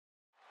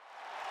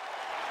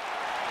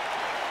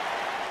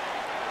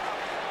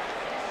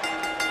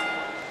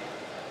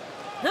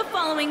The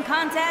following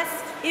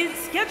contest is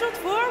scheduled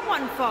for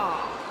one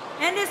fall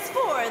and is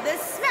for the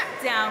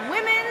SmackDown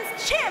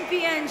Women's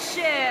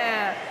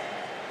Championship.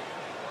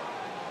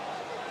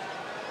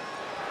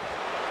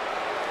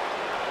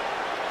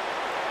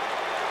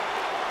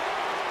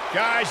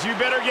 Guys, you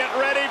better get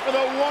ready for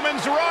the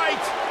woman's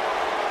right.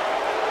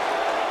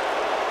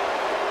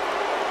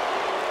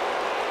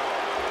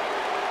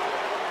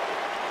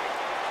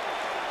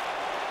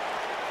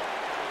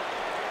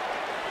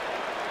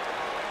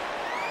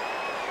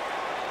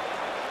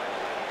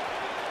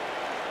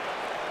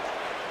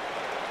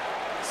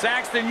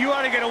 Saxton, you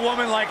ought to get a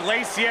woman like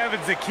Lacey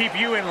Evans to keep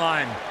you in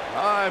line.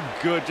 I'm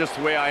good just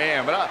the way I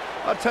am, but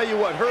I'll tell you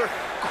what, her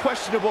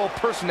questionable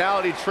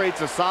personality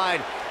traits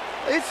aside,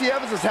 Lacey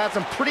Evans has had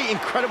some pretty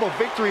incredible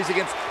victories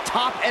against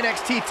top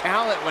NXT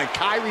talent like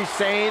Kairi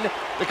Sane,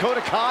 Dakota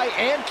Kai,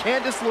 and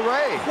Candice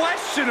LeRae.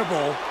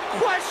 Questionable?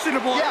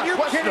 Questionable? Yeah, Are you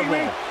kidding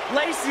me?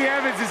 Lacey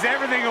Evans is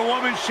everything a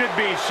woman should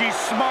be. She's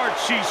smart,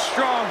 she's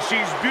strong,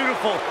 she's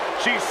beautiful,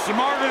 she's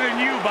smarter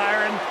than you,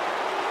 Byron.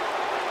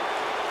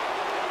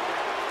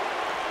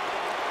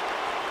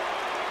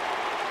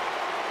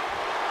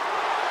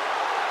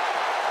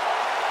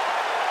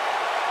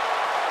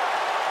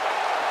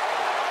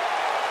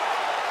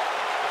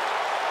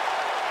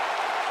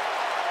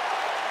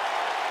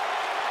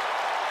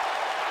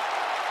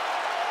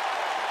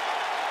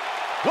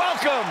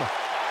 Welcome,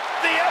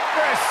 the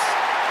Empress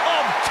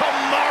of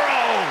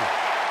Tomorrow.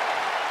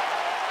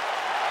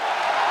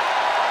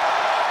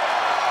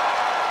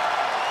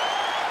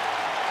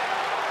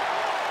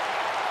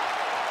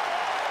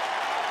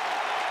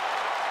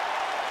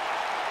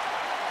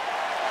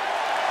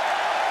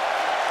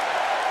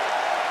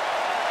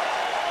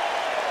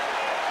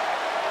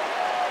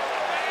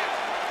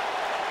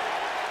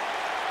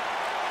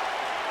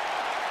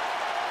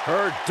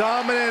 Her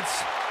dominance,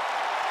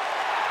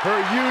 her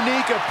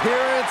unique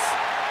appearance,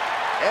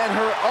 and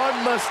her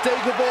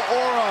unmistakable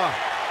aura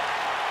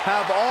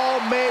have all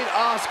made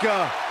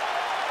Asuka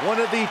one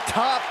of the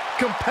top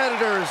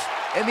competitors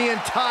in the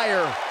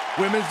entire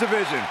women's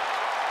division.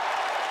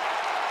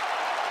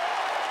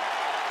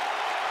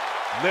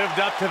 Lived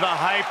up to the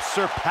hype,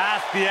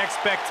 surpassed the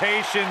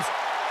expectations.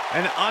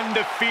 An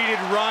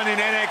undefeated run in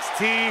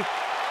NXT.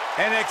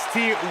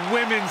 NXT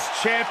Women's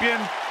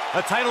Champion.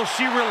 A title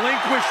she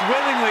relinquished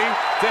willingly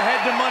to head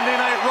to Monday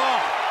Night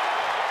Raw.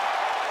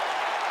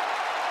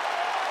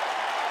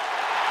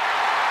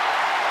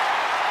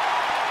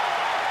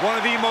 One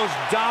of the most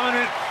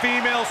dominant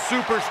female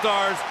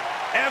superstars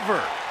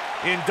ever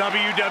in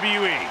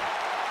WWE.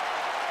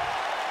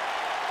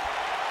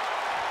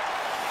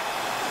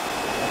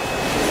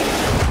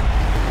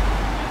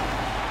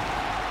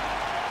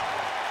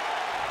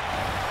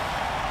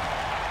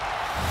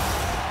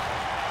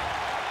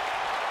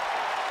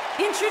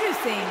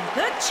 Introducing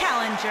the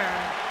challenger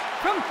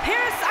from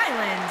Paris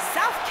Island,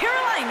 South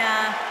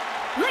Carolina,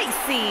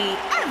 Lacey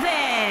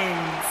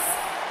Evans.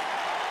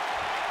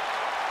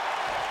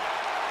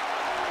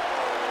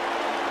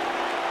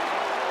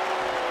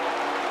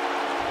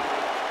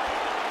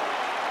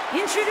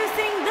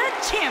 Introducing the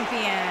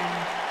champion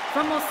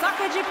from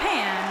Osaka,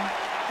 Japan,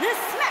 the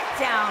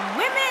SmackDown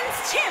Women's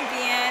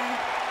Champion,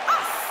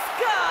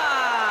 Asuka.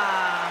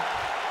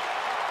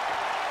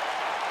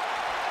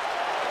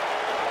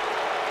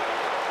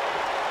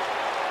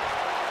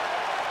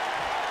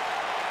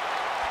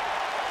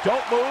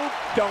 Don't move,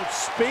 don't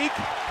speak,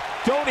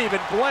 don't even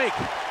blink.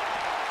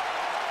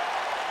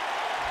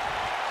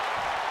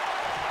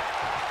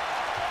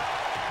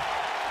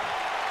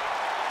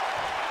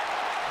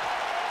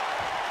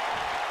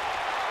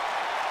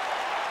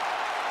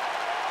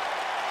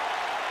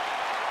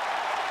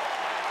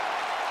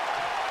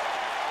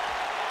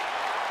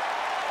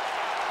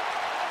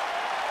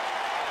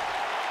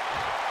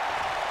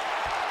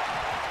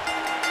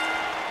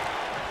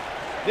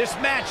 This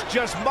match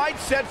just might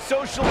set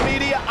social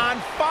media on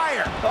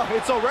fire. Oh,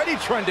 it's already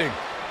trending.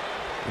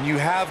 When you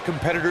have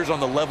competitors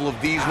on the level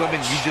of these women,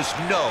 you just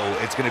know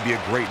it's going to be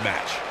a great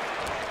match.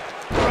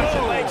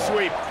 Russian leg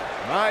sweep.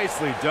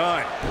 Nicely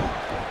done.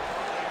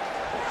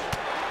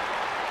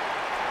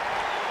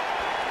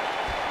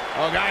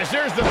 Oh, guys,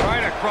 there's the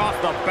right across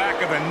the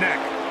back of the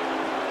neck.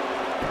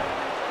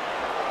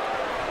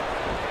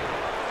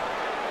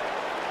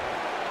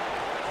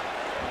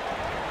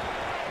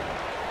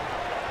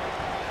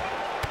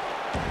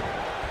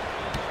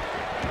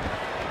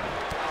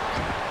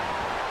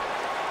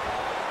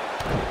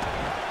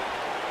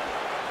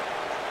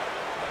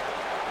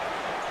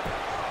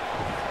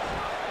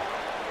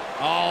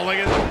 Oh, look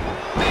at that.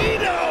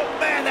 Oh,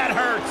 man, that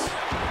hurts.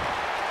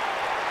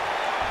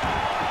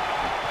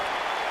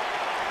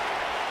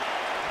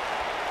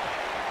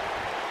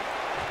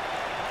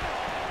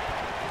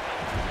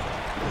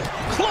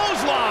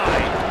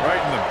 Clothesline.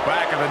 Right in the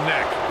back of the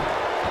neck.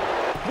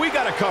 We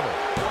got to cover.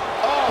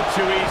 Oh,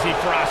 too easy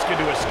for Asuka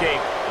to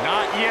escape.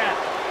 Not yet.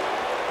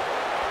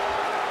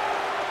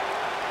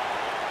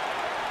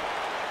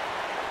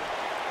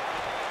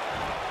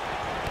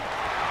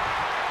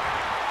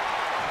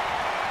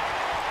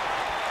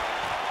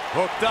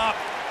 Hooked up,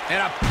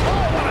 and a,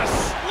 oh, what a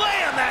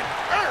Man, that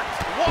hurt.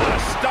 What a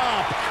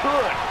stomp.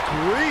 Good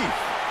grief.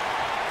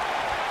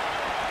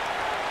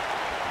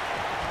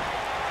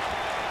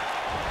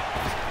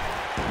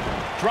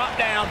 Drop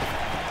down.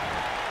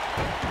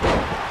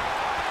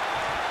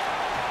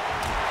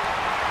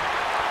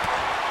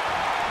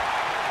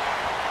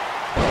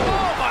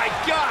 Oh, my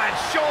God.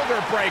 Shoulder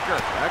breaker.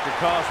 That could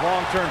cause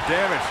long-term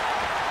damage.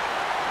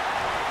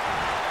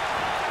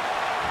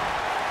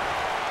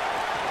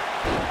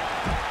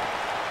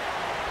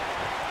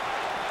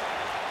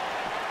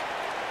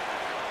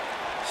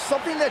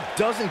 Something that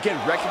doesn't get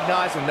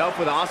recognized enough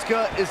with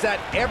Asuka is that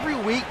every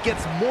week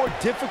gets more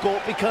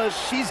difficult because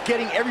she's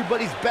getting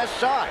everybody's best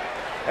shot.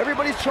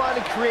 Everybody's trying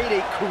to create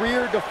a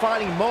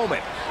career-defining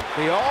moment.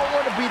 They all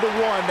want to be the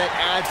one that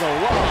adds a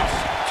loss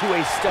to a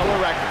stellar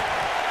record.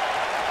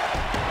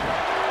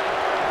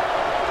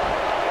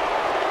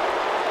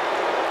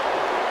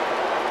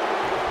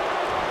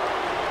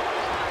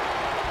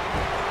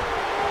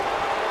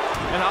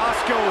 And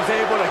Asuka was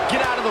able to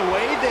get out of the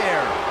way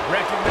there.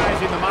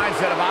 Recognizing the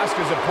mindset of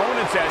Asuka's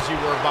opponents as you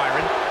were,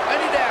 Byron. I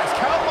need to ask,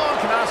 how long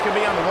can Asuka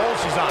be on the roll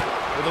she's on?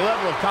 With the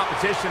level of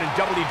competition in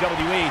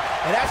WWE,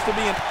 it has to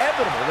be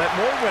inevitable that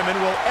more women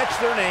will etch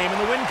their name in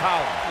the win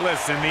column.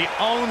 Listen, the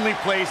only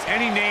place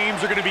any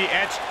names are going to be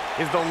etched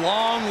is the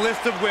long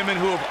list of women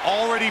who have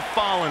already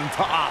fallen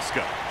to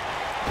Asuka.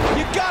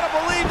 You gotta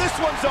believe this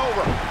one's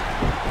over.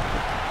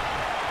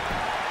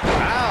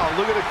 Wow,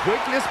 look at the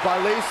quickness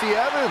by Lacey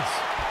Evans.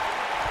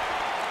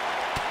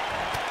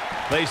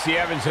 Lacey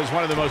Evans has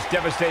one of the most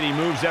devastating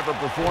moves ever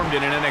performed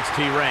in an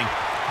NXT ring.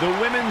 The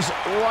women's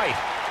right.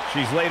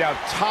 She's laid out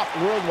top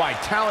worldwide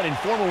talent and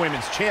former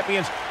women's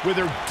champions with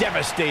her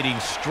devastating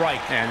strike.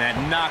 And that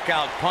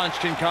knockout punch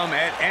can come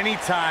at any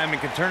time and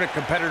can turn a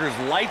competitor's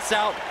lights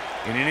out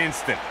in an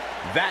instant.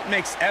 That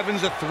makes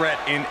Evans a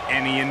threat in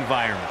any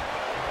environment.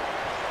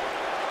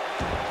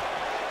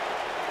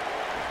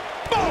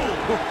 Boom!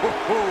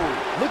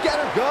 Look at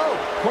her go.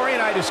 Corey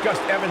and I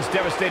discussed Evans'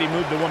 devastating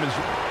move, the women's...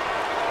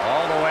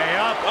 All the way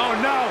up. Oh,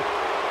 no.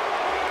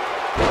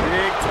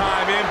 Big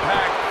time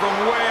impact from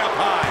way up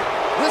high.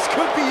 This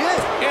could be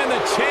it. And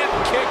the champ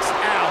kicks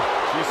out.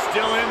 She's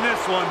still in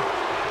this one.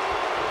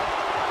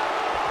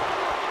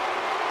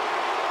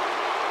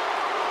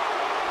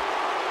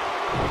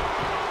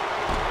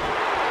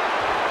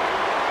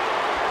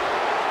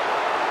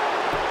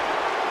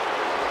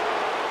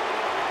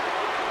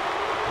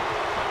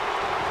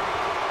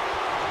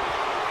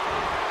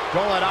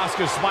 Don't let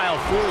Asuka's smile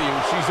fool you.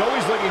 She's always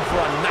looking for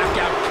a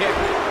knockout kick.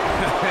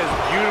 As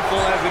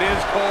beautiful as it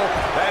is, Cole,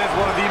 that is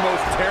one of the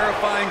most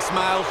terrifying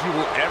smiles you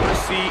will ever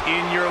see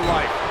in your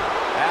life.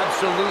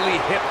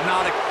 Absolutely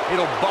hypnotic.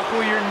 It'll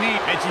buckle your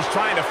knee. And she's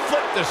trying to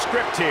flip the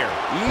script here.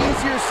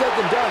 Easier said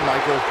than done,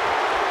 Michael.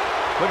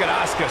 Look at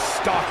Asuka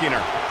stalking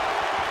her.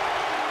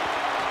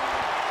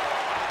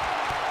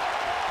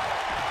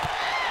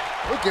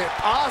 Look at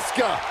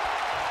Asuka.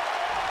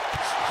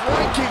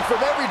 Striking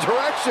from every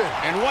direction.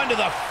 And one to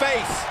the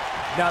face.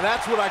 Now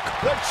that's what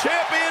the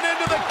champion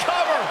into the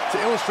cover. To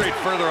illustrate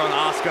further on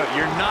Asuka,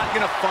 you're not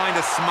going to find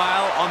a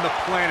smile on the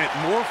planet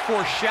more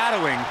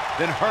foreshadowing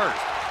than hurt.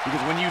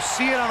 Because when you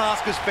see it on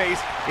Asuka's face,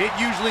 it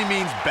usually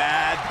means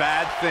bad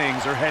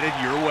things are headed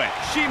your way.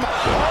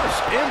 Harsh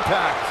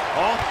impact.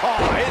 Oh,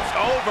 it's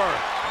over.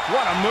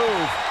 What a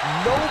move.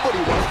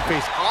 Nobody wants to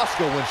face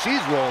Asuka when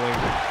she's rolling.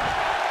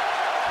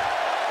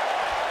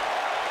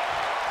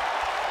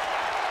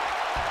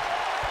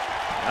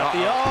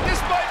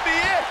 This might be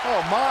it.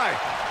 Oh, my.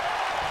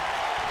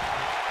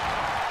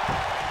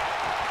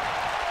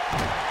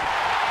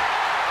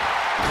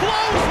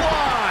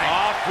 Clothesline.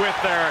 Off with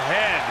their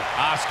head.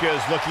 Asuka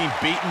is looking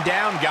beaten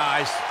down,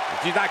 guys.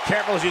 If she's not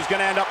careful, she's going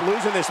to end up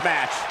losing this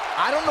match.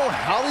 I don't know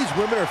how these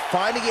women are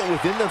finding it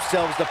within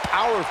themselves to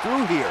power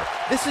through here.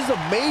 This is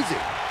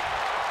amazing.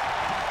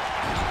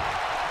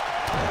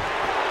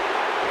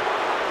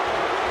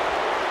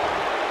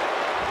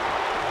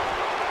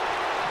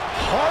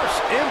 Harsh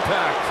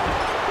impact.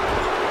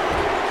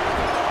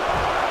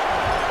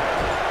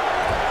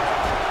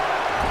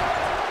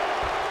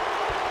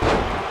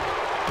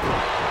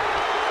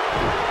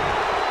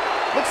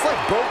 Looks like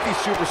both these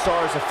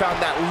superstars have found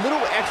that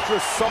little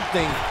extra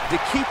something to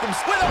keep them...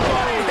 With a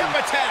running hip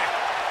attack.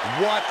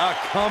 What a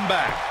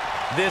comeback.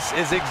 This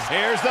is...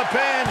 Here's the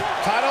pin.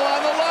 Title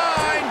on the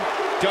line.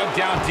 Dug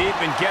down deep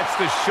and gets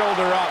the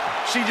shoulder up.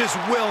 She just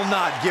will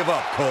not give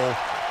up, Cole.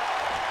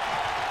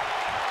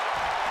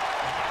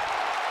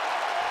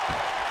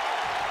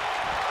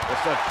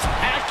 Just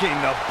attacking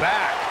the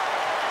back.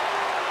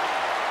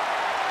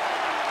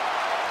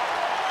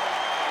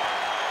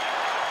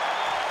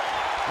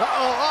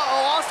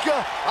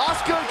 Asuka.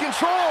 Asuka in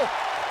control.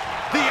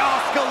 The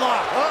Asuka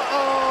lock.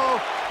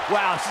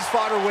 Wow, she's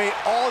fought her way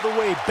all the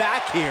way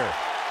back here.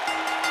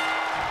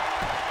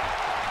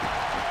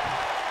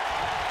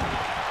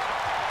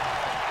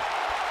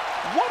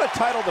 What a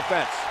title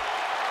defense.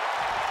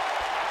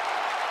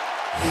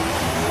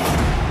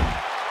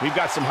 We've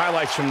got some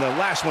highlights from the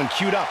last one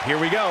queued up. Here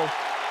we go.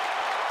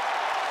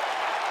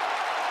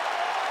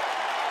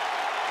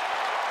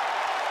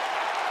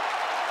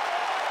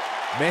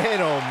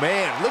 Man, oh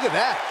man, look at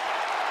that.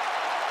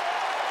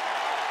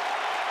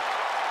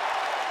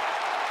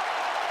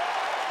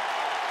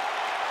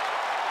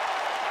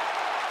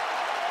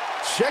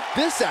 Check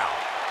this out.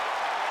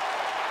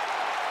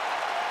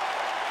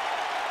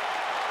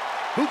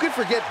 Who could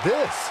forget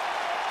this?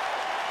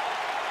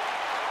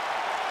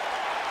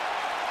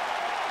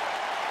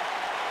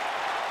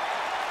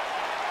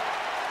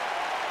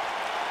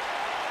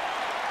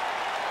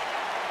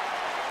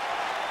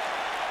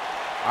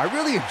 I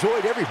really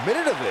enjoyed every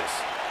minute of this.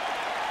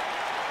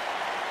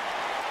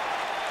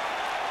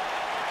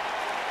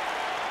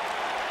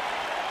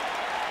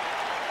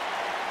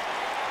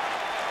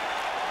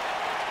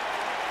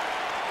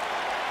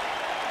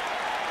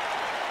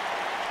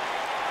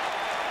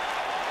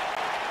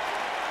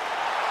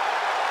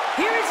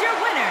 Here is your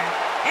winner,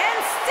 and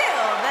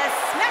still the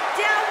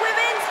SmackDown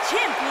Women's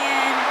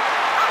Champion,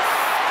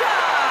 Asuka!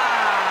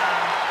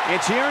 And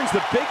she earns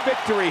the big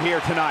victory here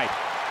tonight.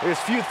 There's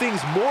few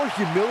things more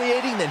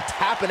humiliating than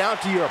tapping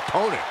out to your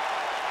opponent.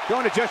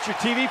 Don't adjust your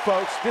TV,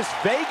 folks. This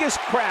Vegas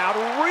crowd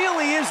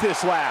really is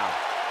this loud.